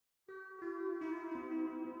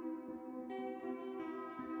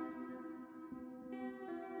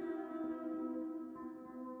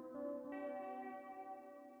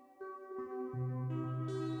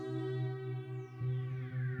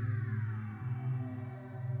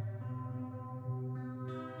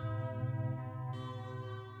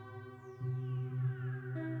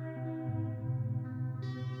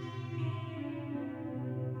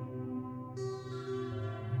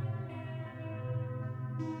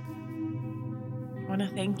want to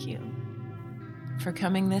thank you for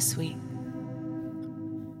coming this week,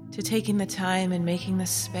 to taking the time and making the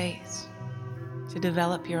space to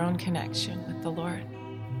develop your own connection with the Lord.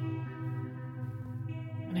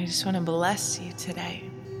 And I just want to bless you today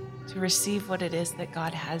to receive what it is that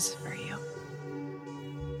God has for you.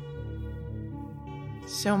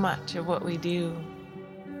 So much of what we do,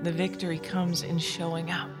 the victory comes in showing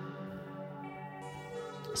up.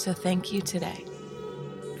 So thank you today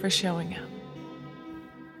for showing up.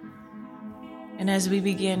 And as we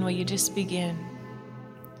begin, will you just begin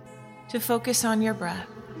to focus on your breath?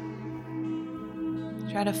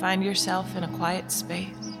 Try to find yourself in a quiet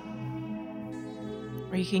space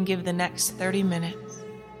where you can give the next 30 minutes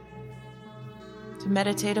to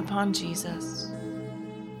meditate upon Jesus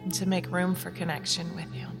and to make room for connection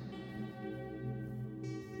with Him.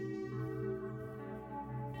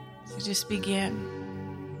 So just begin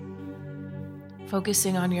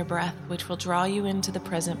focusing on your breath, which will draw you into the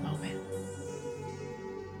present moment.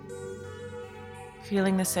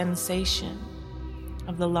 Feeling the sensation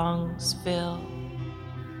of the lungs fill,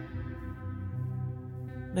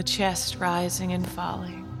 the chest rising and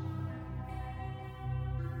falling.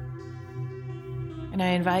 And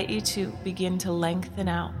I invite you to begin to lengthen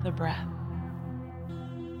out the breath.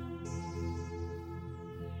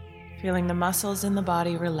 Feeling the muscles in the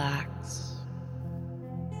body relax.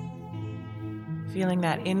 Feeling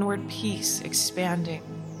that inward peace expanding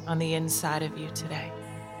on the inside of you today.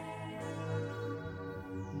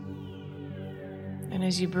 And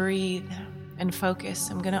as you breathe and focus,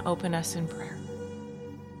 I'm going to open us in prayer.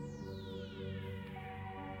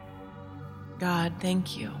 God,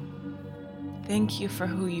 thank you. Thank you for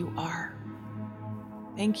who you are.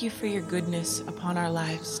 Thank you for your goodness upon our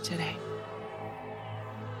lives today.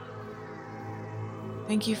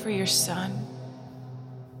 Thank you for your Son,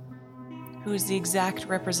 who is the exact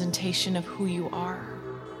representation of who you are,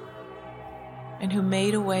 and who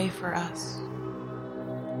made a way for us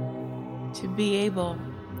to be able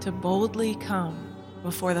to boldly come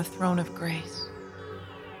before the throne of grace.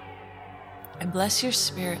 And bless your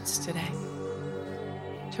spirits today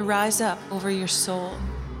to rise up over your soul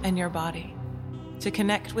and your body, to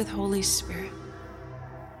connect with Holy Spirit,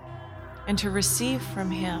 and to receive from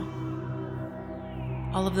Him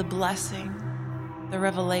all of the blessing, the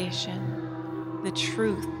revelation, the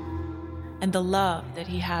truth, and the love that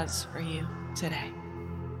He has for you today.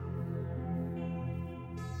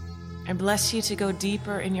 I bless you to go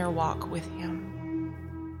deeper in your walk with Him,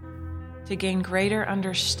 to gain greater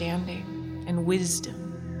understanding and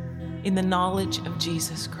wisdom in the knowledge of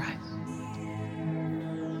Jesus Christ.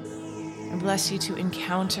 I bless you to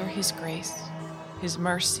encounter His grace, His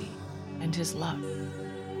mercy, and His love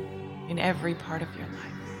in every part of your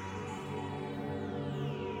life.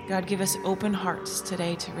 God, give us open hearts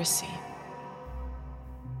today to receive.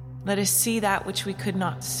 Let us see that which we could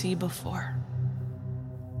not see before.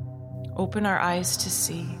 Open our eyes to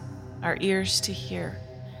see, our ears to hear,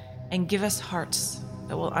 and give us hearts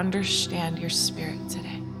that will understand your Spirit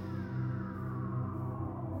today.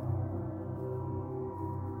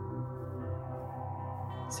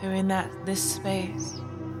 So in this space,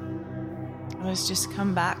 let's just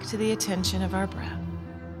come back to the attention of our breath.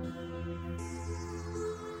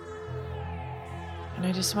 And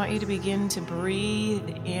I just want you to begin to breathe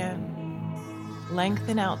in,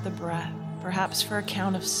 lengthen out the breath, perhaps for a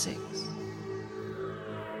count of 6.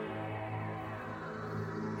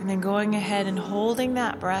 And then going ahead and holding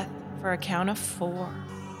that breath for a count of 4.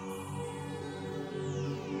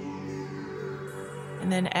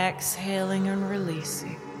 And then exhaling and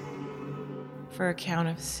releasing for a count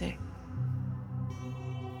of 6.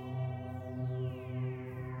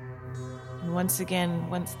 And once again,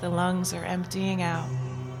 once the lungs are emptying out,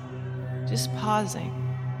 just pausing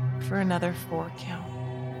for another 4 count.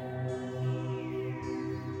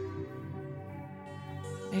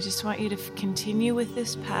 I just want you to continue with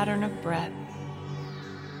this pattern of breath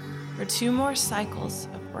for 2 more cycles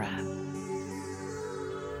of breath.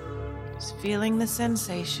 Just feeling the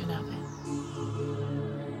sensation of it.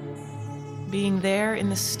 Being there in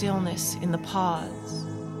the stillness, in the pause.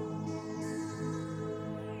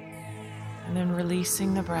 And then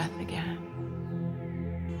releasing the breath again.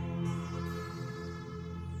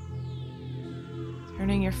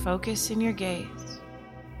 Turning your focus and your gaze,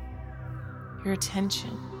 your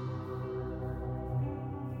attention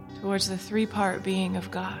towards the 3-part being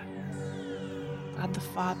of God. God the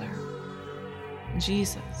Father,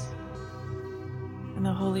 Jesus, and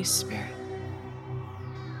the Holy Spirit.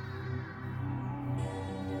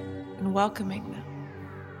 And welcoming them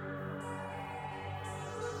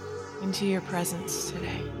into your presence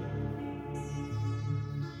today.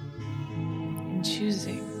 and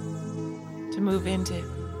choosing to move into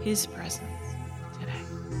His presence today.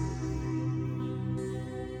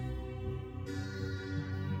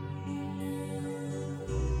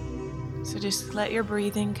 So just let your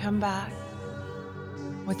breathing come back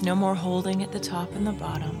with no more holding at the top and the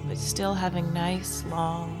bottom, but still having nice,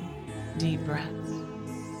 long, deep breaths.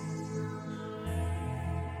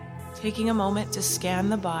 Taking a moment to scan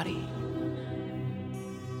the body,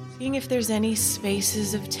 seeing if there's any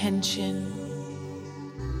spaces of tension,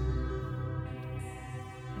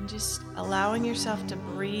 and just allowing yourself to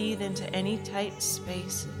breathe into any tight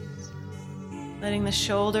spaces, letting the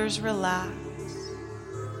shoulders relax,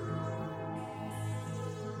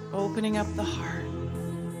 opening up the heart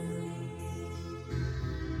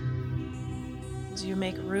as you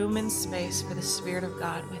make room and space for the Spirit of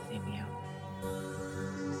God within you.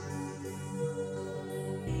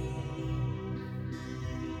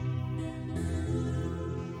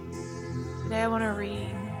 Today I want to read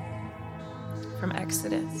from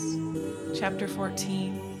Exodus chapter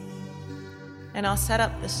 14, and I'll set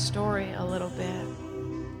up the story a little bit.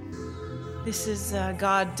 This is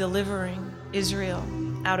God delivering Israel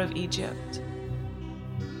out of Egypt,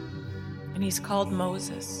 and He's called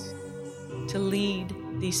Moses to lead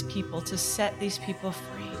these people, to set these people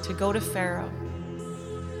free, to go to Pharaoh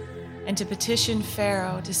and to petition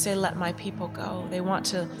Pharaoh to say, let my people go. They want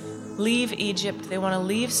to leave Egypt, they want to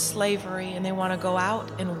leave slavery, and they want to go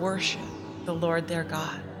out and worship the Lord their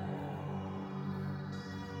God.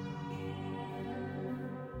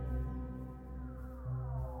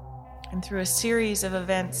 And through a series of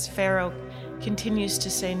events, Pharaoh continues to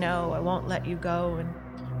say, no, I won't let you go. And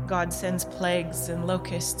God sends plagues and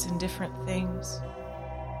locusts and different things.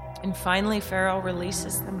 And finally, Pharaoh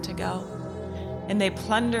releases them to go. And they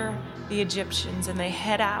plunder the Egyptians and they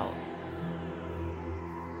head out.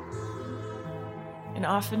 And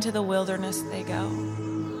off into the wilderness they go.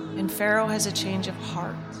 And Pharaoh has a change of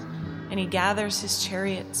heart. And he gathers his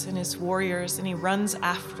chariots and his warriors and he runs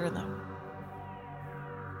after them.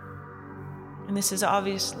 And this is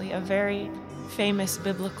obviously a very famous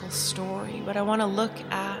biblical story, but I want to look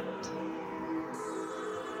at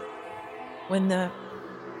when the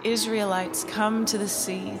Israelites come to the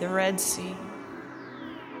sea, the Red Sea.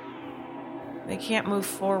 They can't move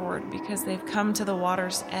forward because they've come to the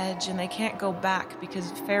water's edge, and they can't go back because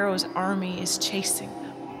Pharaoh's army is chasing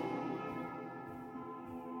them.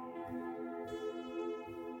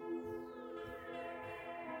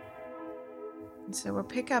 And so we'll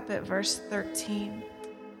pick up at verse 13.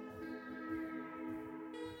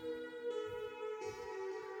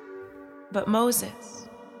 But Moses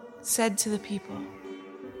said to the people,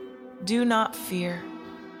 do not fear.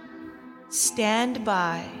 Stand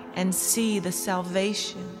by and see the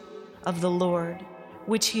salvation of the Lord,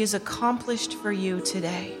 which He has accomplished for you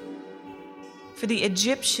today. For the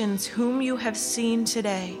Egyptians whom you have seen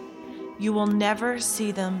today, you will never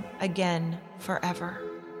see them again forever.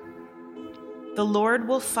 The Lord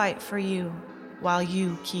will fight for you while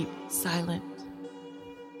you keep silent.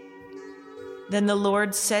 Then the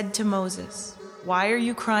Lord said to Moses, why are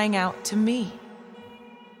you crying out to me?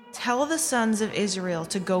 Tell the sons of Israel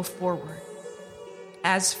to go forward.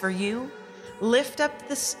 As for you, lift up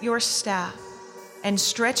your staff and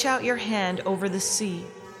stretch out your hand over the sea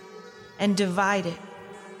and divide it.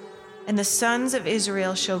 And the sons of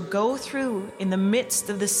Israel shall go through in the midst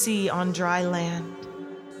of the sea on dry land.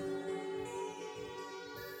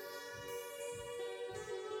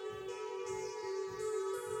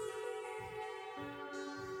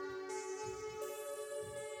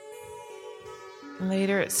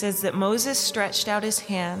 Later it says that Moses stretched out his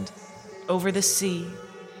hand over the sea,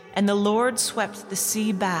 and the Lord swept the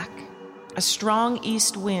sea back, a strong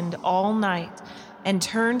east wind all night, and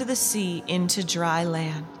turned the sea into dry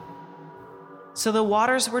land. So the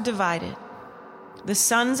waters were divided. The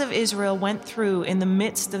sons of Israel went through in the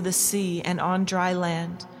midst of the sea and on dry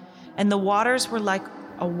land, and the waters were like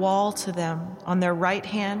a wall to them on their right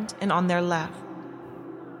hand and on their left.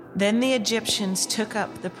 Then the Egyptians took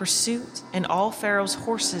up the pursuit, and all Pharaoh's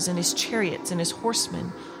horses and his chariots and his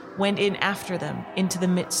horsemen went in after them into the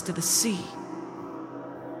midst of the sea.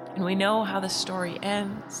 And we know how the story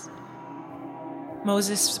ends.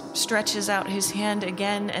 Moses stretches out his hand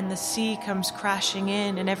again, and the sea comes crashing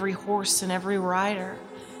in, and every horse and every rider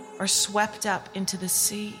are swept up into the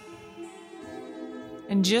sea.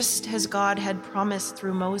 And just as God had promised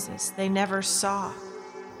through Moses, they never saw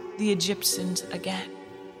the Egyptians again.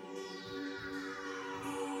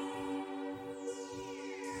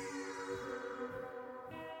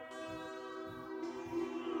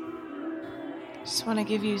 Just want to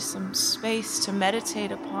give you some space to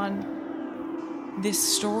meditate upon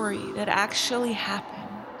this story that actually happened.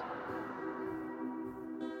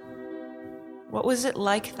 What was it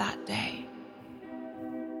like that day?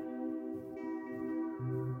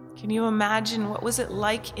 Can you imagine what was it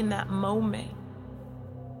like in that moment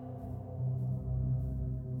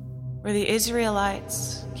where the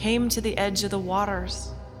Israelites came to the edge of the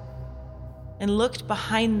waters and looked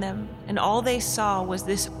behind them, and all they saw was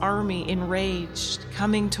this army enraged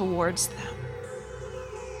coming towards them?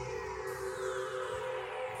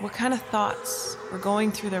 What kind of thoughts were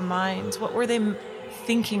going through their minds? What were they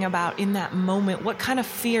thinking about in that moment? What kind of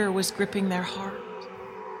fear was gripping their heart?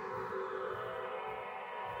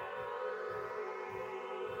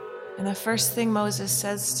 And the first thing Moses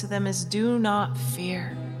says to them is, "Do not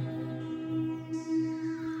fear.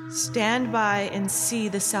 Stand by and see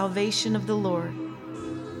the salvation of the Lord,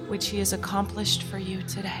 which he has accomplished for you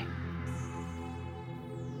today."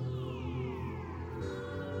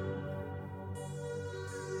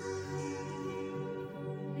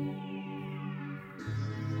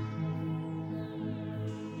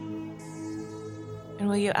 And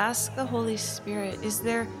will you ask the Holy Spirit, is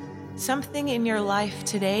there something in your life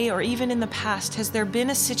today or even in the past, has there been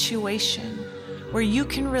a situation where you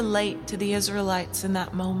can relate to the Israelites in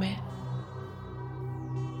that moment?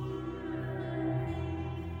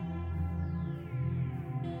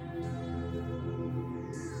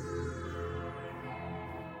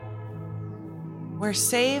 Where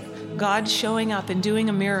save God showing up and doing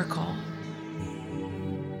a miracle,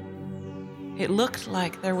 it looked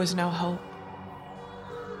like there was no hope.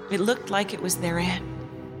 It looked like it was their end.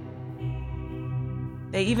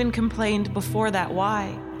 They even complained before that, why?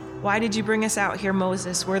 Why did you bring us out here,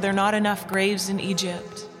 Moses? Were there not enough graves in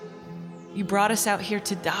Egypt? You brought us out here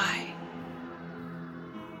to die.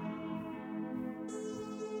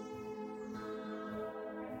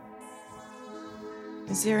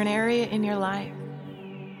 Is there an area in your life,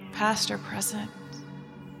 past or present,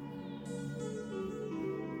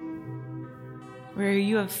 where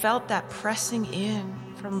you have felt that pressing in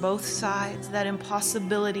from both sides, that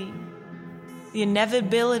impossibility, the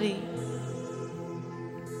inevitability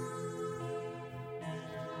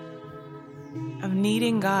of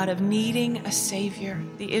needing God, of needing a Savior?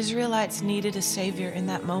 The Israelites needed a Savior in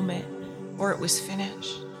that moment, or it was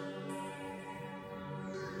finished.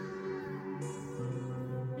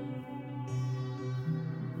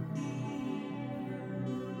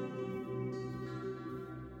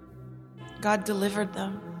 God delivered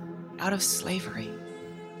them out of slavery.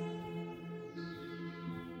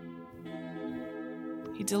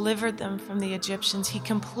 He delivered them from the Egyptians. He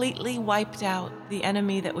completely wiped out the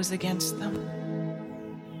enemy that was against them.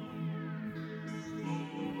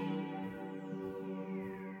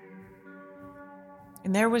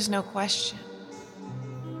 And there was no question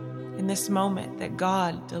in this moment that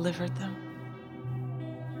God delivered them.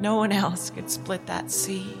 No one else could split that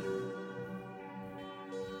sea.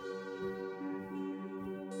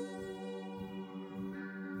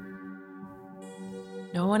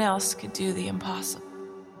 No one else could do the impossible.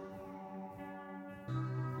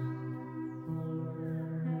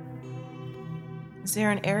 Is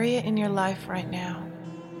there an area in your life right now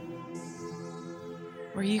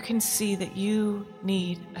where you can see that you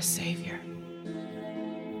need a Savior?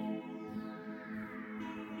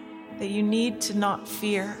 That you need to not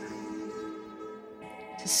fear,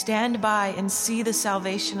 to stand by and see the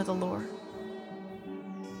salvation of the Lord,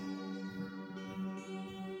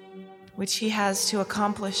 which He has to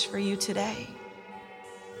accomplish for you today?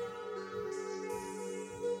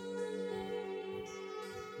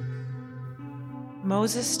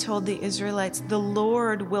 Moses told the Israelites, "The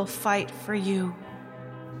Lord will fight for you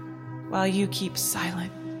while you keep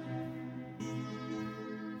silent."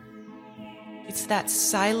 It's that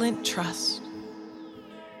silent trust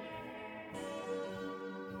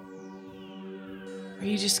where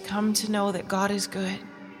you just come to know that God is good,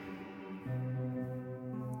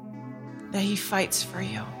 that He fights for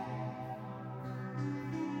you,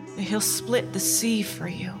 that He'll split the sea for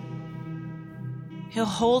you. He'll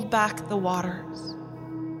hold back the waters.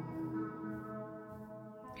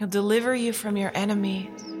 He'll deliver you from your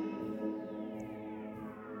enemies.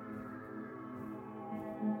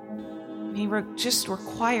 And He just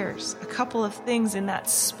requires a couple of things in that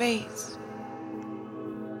space: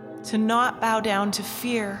 to not bow down to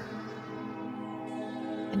fear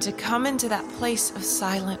and to come into that place of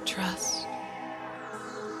silent trust.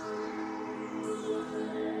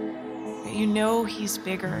 That you know He's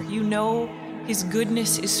bigger, you know His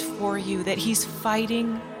goodness is for you, that He's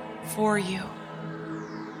fighting for you.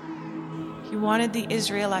 He wanted the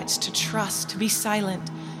Israelites to trust, to be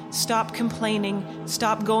silent, stop complaining,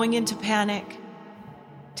 stop going into panic,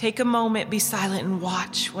 Take a moment, be silent, and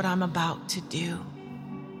watch what I'm about to do.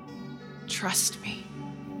 Trust me.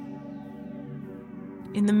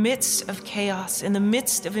 In the midst of chaos, in the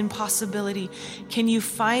midst of impossibility, can you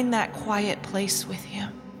find that quiet place with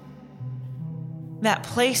him? That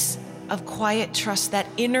place of quiet trust, that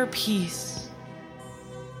inner peace.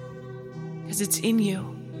 Because it's in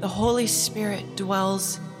you. The Holy Spirit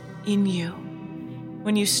dwells in you.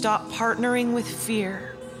 When you stop partnering with fear,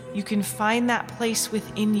 you can find that place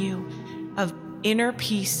within you of inner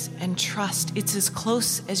peace and trust. It's as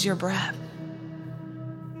close as your breath.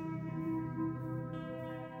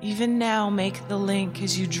 Even now, make the link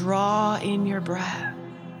as you draw in your breath.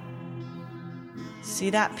 See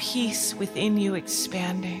that peace within you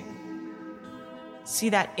expanding. See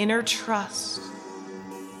that inner trust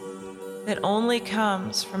that only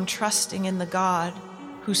comes from trusting in the God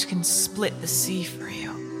who can split the sea for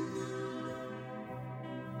you,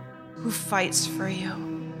 who fights for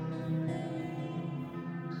you.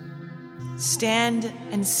 Stand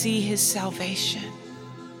and see his salvation.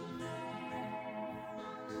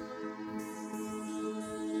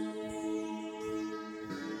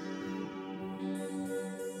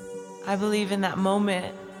 I believe in that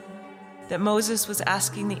moment that Moses was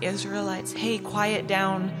asking the Israelites, hey, quiet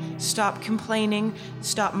down, stop complaining,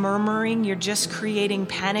 stop murmuring. You're just creating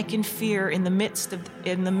panic and fear in the midst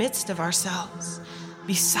of ourselves.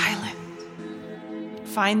 Be silent.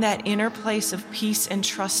 Find that inner place of peace and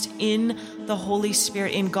trust in the Holy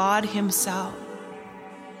Spirit, in God himself.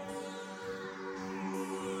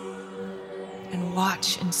 And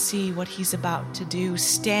watch and see what he's about to do.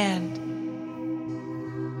 Stand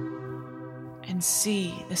and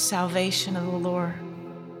see the salvation of the Lord,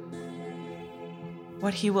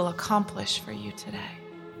 what he will accomplish for you today.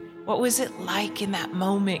 What was it like in that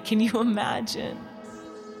moment? Can you imagine?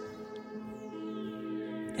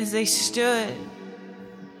 As they stood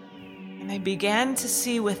and they began to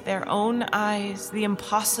see with their own eyes the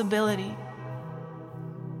impossibility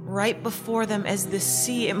right before them as the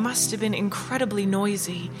sea, it must have been incredibly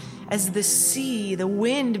noisy, as the sea, the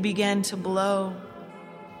wind began to blow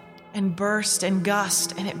and burst and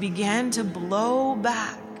gust, and it began to blow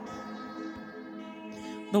back.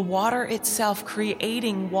 The water itself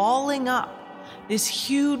walling up this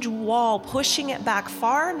huge wall, pushing it back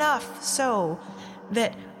far enough so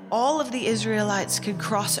that all of the Israelites could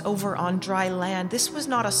cross over on dry land. This was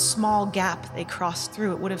not a small gap they crossed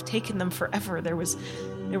through. It would have taken them forever. There was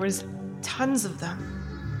tons of them.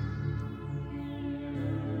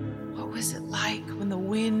 What was it like when the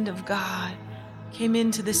wind of God came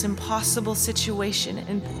into this impossible situation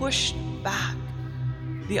and pushed back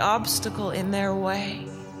the obstacle in their way,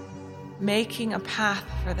 making a path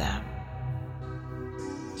for them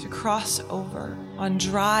to cross over on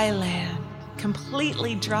dry land,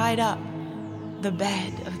 completely dried up the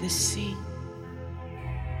bed of the sea.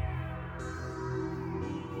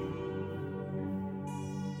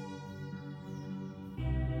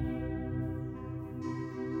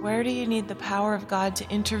 Where do you need the power of God to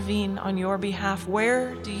intervene on your behalf?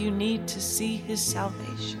 Where do you need to see his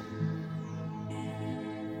salvation?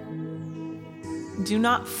 Do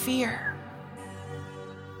not fear.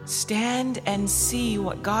 Stand and see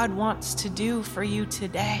what God wants to do for you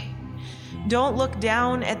today. Don't look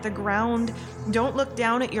down at the ground. Don't look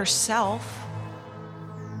down at yourself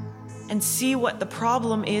and see what the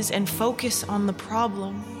problem is and focus on the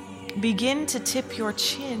problem. Begin to tip your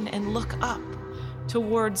chin and look up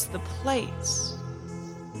towards the place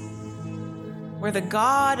where the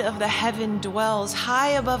God of the heaven dwells.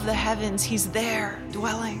 High above the heavens, he's there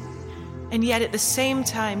dwelling. And yet at the same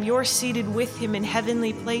time, you're seated with him in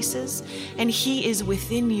heavenly places, and he is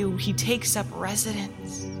within you. He takes up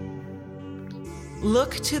residence.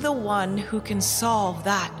 Look to the one who can solve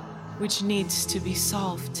that which needs to be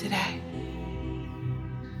solved today.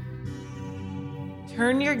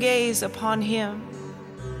 Turn your gaze upon him.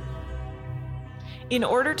 In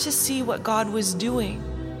order to see what God was doing,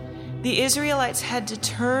 the Israelites had to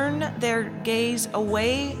turn their gaze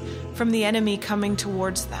away from the enemy coming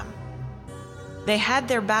towards them. They had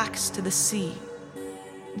their backs to the sea.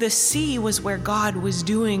 The sea was where God was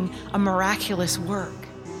doing a miraculous work.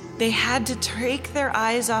 They had to take their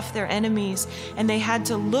eyes off their enemies, and they had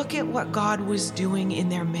to look at what God was doing in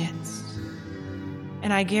their midst.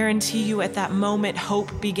 And I guarantee you at that moment,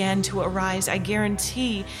 hope began to arise. I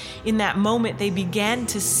guarantee in that moment, they began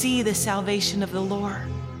to see the salvation of the Lord.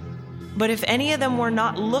 But if any of them were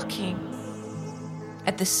not looking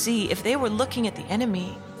at the sea, if they were looking at the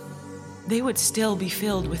enemy, they would still be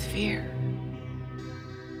filled with fear.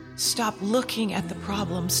 Stop looking at the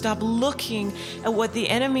problem. Stop looking at what the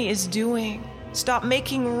enemy is doing. Stop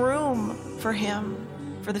making room for him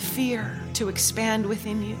for the fear to expand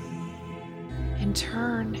within you, and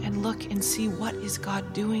turn and look and see what is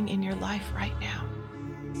God doing in your life right now.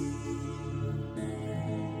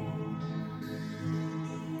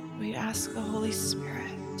 We ask the Holy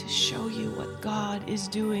Spirit to show you what God is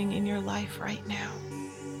doing in your life right now.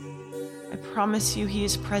 I promise you, He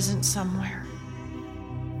is present somewhere.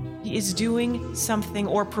 He is doing something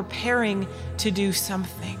or preparing to do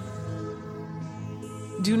something.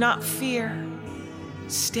 Do not fear.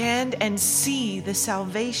 Stand and see the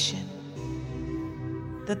salvation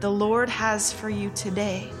that the Lord has for you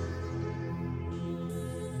today.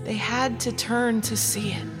 They had to turn to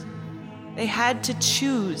see it. They had to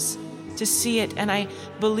choose to see it. And I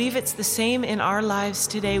believe it's the same in our lives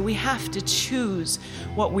today. We have to choose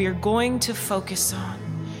what we are going to focus on,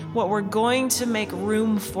 what we're going to make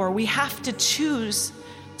room for. We have to choose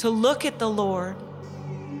to look at the Lord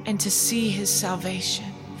and to see His salvation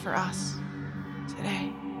for us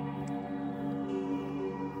today.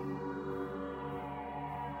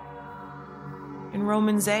 In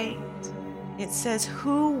Romans 8, it says,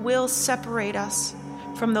 "Who will separate us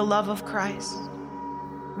from the love of Christ?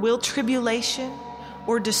 Will tribulation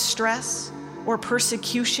or distress or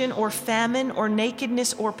persecution or famine or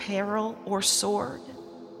nakedness or peril or sword?"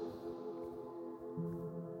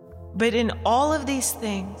 But in all of these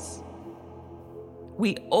things,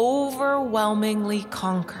 we overwhelmingly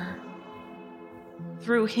conquer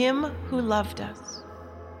through Him who loved us.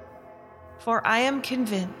 For I am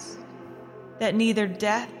convinced that neither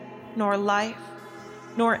death nor life,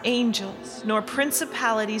 nor angels, nor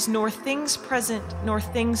principalities, nor things present, nor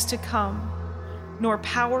things to come, nor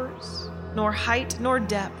powers, nor height, nor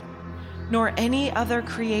depth, nor any other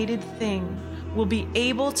created thing will be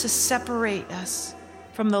able to separate us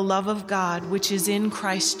from the love of God, which is in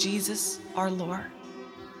Christ Jesus our Lord.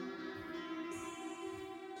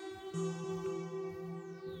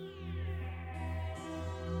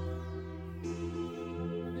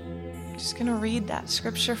 I'm just going to read that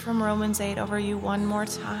scripture from Romans 8 over you one more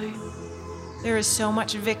time. There is so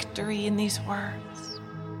much victory in these words.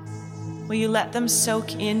 Will you let them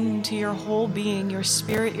soak into your whole being, your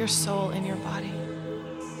spirit, your soul, and your body?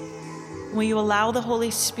 Will you allow the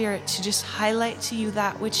Holy Spirit to just highlight to you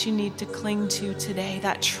that which you need to cling to today,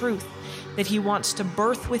 that truth that He wants to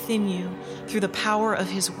birth within you through the power of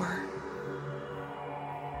His Word?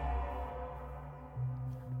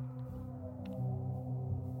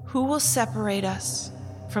 Who will separate us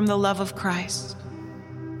from the love of Christ?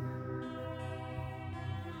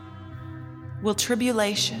 Will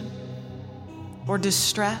tribulation or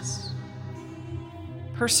distress,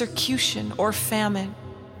 persecution or famine,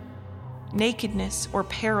 nakedness or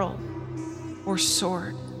peril or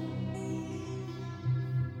sword?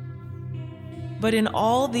 But in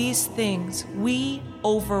all these things, we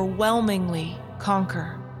overwhelmingly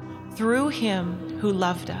conquer through Him who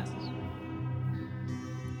loved us.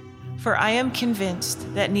 For I am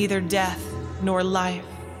convinced that neither death nor life,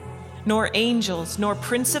 nor angels, nor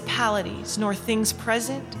principalities, nor things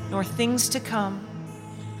present, nor things to come,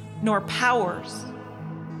 nor powers,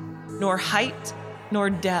 nor height, nor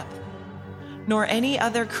depth, nor any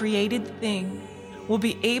other created thing will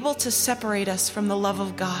be able to separate us from the love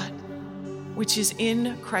of God, which is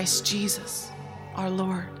in Christ Jesus, our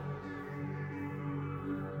Lord.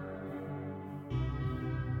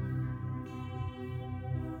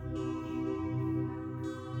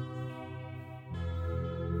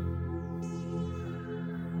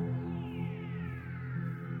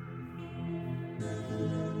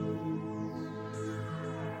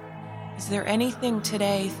 Is there anything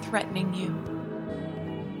today threatening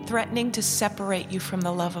you, threatening to separate you from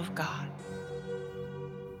the love of God?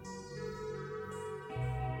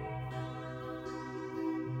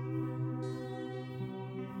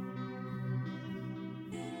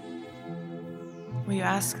 Will you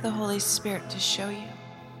ask the Holy Spirit to show you?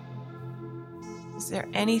 Is there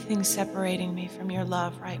anything separating me from your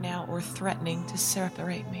love right now, or threatening to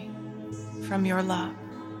separate me from your love?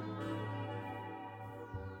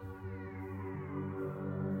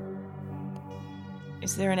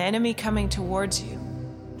 Is there an enemy coming towards you,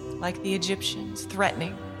 like the Egyptians,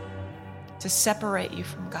 threatening to separate you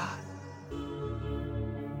from God,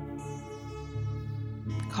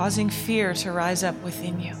 causing fear to rise up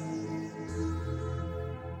within you,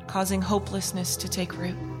 causing hopelessness to take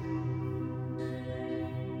root?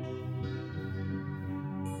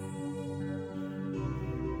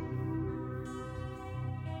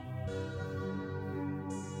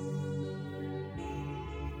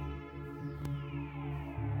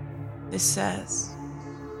 This says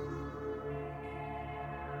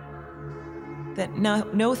that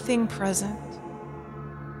no thing present,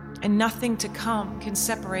 And nothing to come can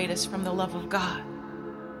separate us from the love of God.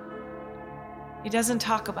 He doesn't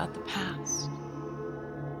talk about the past.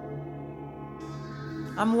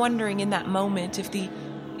 I'm wondering in that moment if the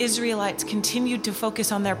Israelites continued to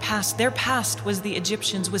focus on their past. Their past was the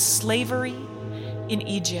Egyptians, was slavery in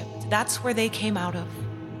Egypt. That's where they came out of.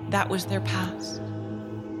 That was their past.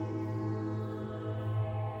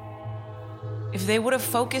 If they would have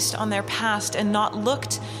focused on their past and not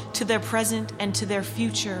looked to their present and to their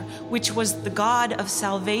future, which was the God of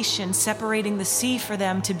salvation separating the sea for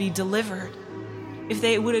them to be delivered, if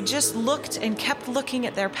they would have just looked and kept looking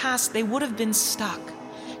at their past, they would have been stuck.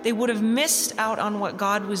 They would have missed out on what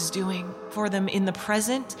God was doing for them in the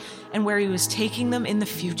present and where He was taking them in the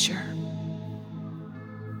future.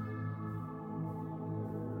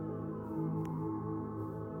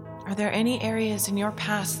 Are there any areas in your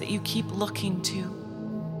past that you keep looking to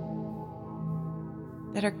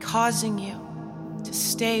that are causing you to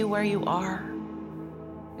stay where you are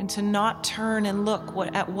and to not turn and look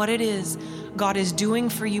at what it is God is doing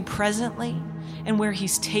for you presently and where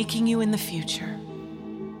He's taking you in the future?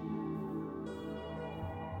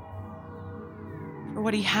 For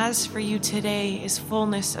what He has for you today is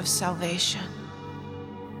fullness of salvation.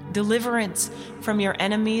 Deliverance from your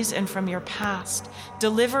enemies and from your past.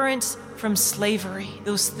 Deliverance from slavery,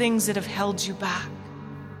 those things that have held you back.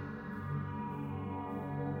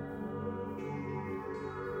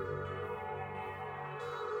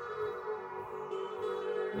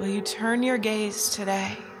 Will you turn your gaze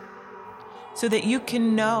today so that you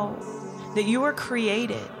can know that you are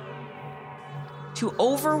created to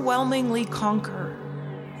overwhelmingly conquer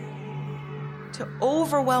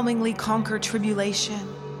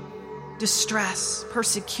tribulation, distress,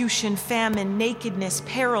 persecution, famine, nakedness,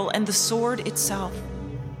 peril, and the sword itself.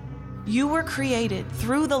 You were created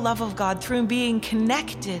through the love of God, through being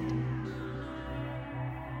connected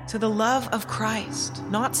to the love of Christ,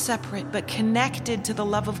 not separate, but connected to the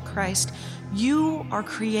love of Christ. You are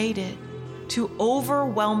created to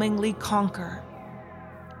overwhelmingly conquer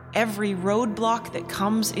every roadblock that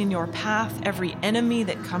comes in your path, every enemy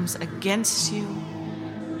that comes against you.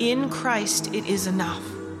 In Christ, it is enough.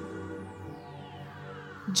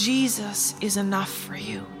 Jesus is enough for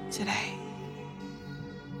you today.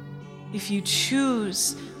 If you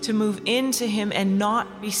choose to move into Him and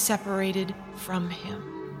not be separated from Him.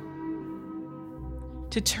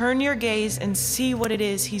 To turn your gaze and see what it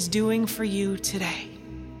is He's doing for you today.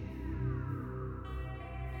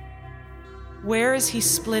 Where is He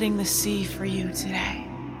splitting the sea for you today?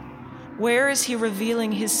 Where is He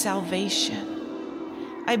revealing His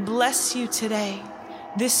salvation? I bless you today,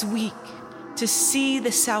 this week, to see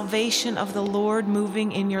the salvation of the Lord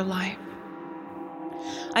moving in your life.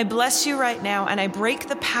 I bless you right now, and I break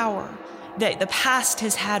the power that the past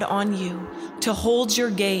has had on you to hold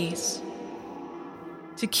your gaze,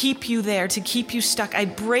 to keep you there, to keep you stuck. I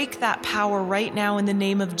break that power right now in the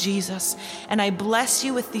name of Jesus, and I bless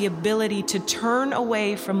you with the ability to turn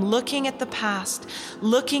away from looking at the past,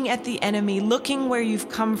 looking at the enemy, looking where you've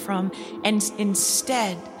come from, and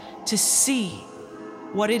instead to see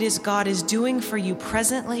what it is God is doing for you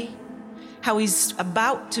presently, how He's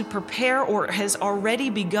about to prepare or has already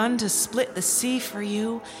begun to split the sea for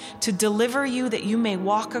you, to deliver you that you may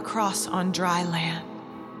walk across on dry land.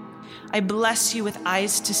 I bless you with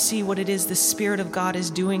eyes to see what it is the Spirit of God is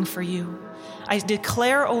doing for you. I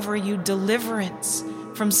declare over you deliverance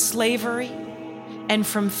from slavery and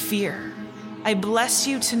from fear. I bless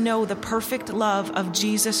you to know the perfect love of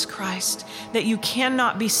Jesus Christ, that you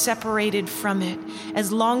cannot be separated from it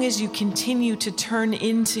as long as you continue to turn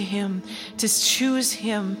into Him, to choose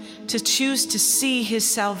Him, to choose to see His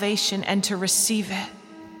salvation and to receive it.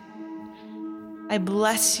 I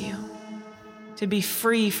bless you to be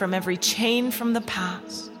free from every chain from the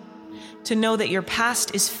past, to know that your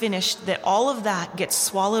past is finished, that all of that gets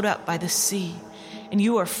swallowed up by the sea, and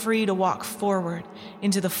you are free to walk forward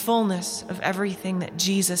into the fullness of everything that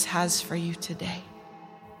Jesus has for you today.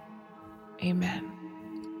 Amen.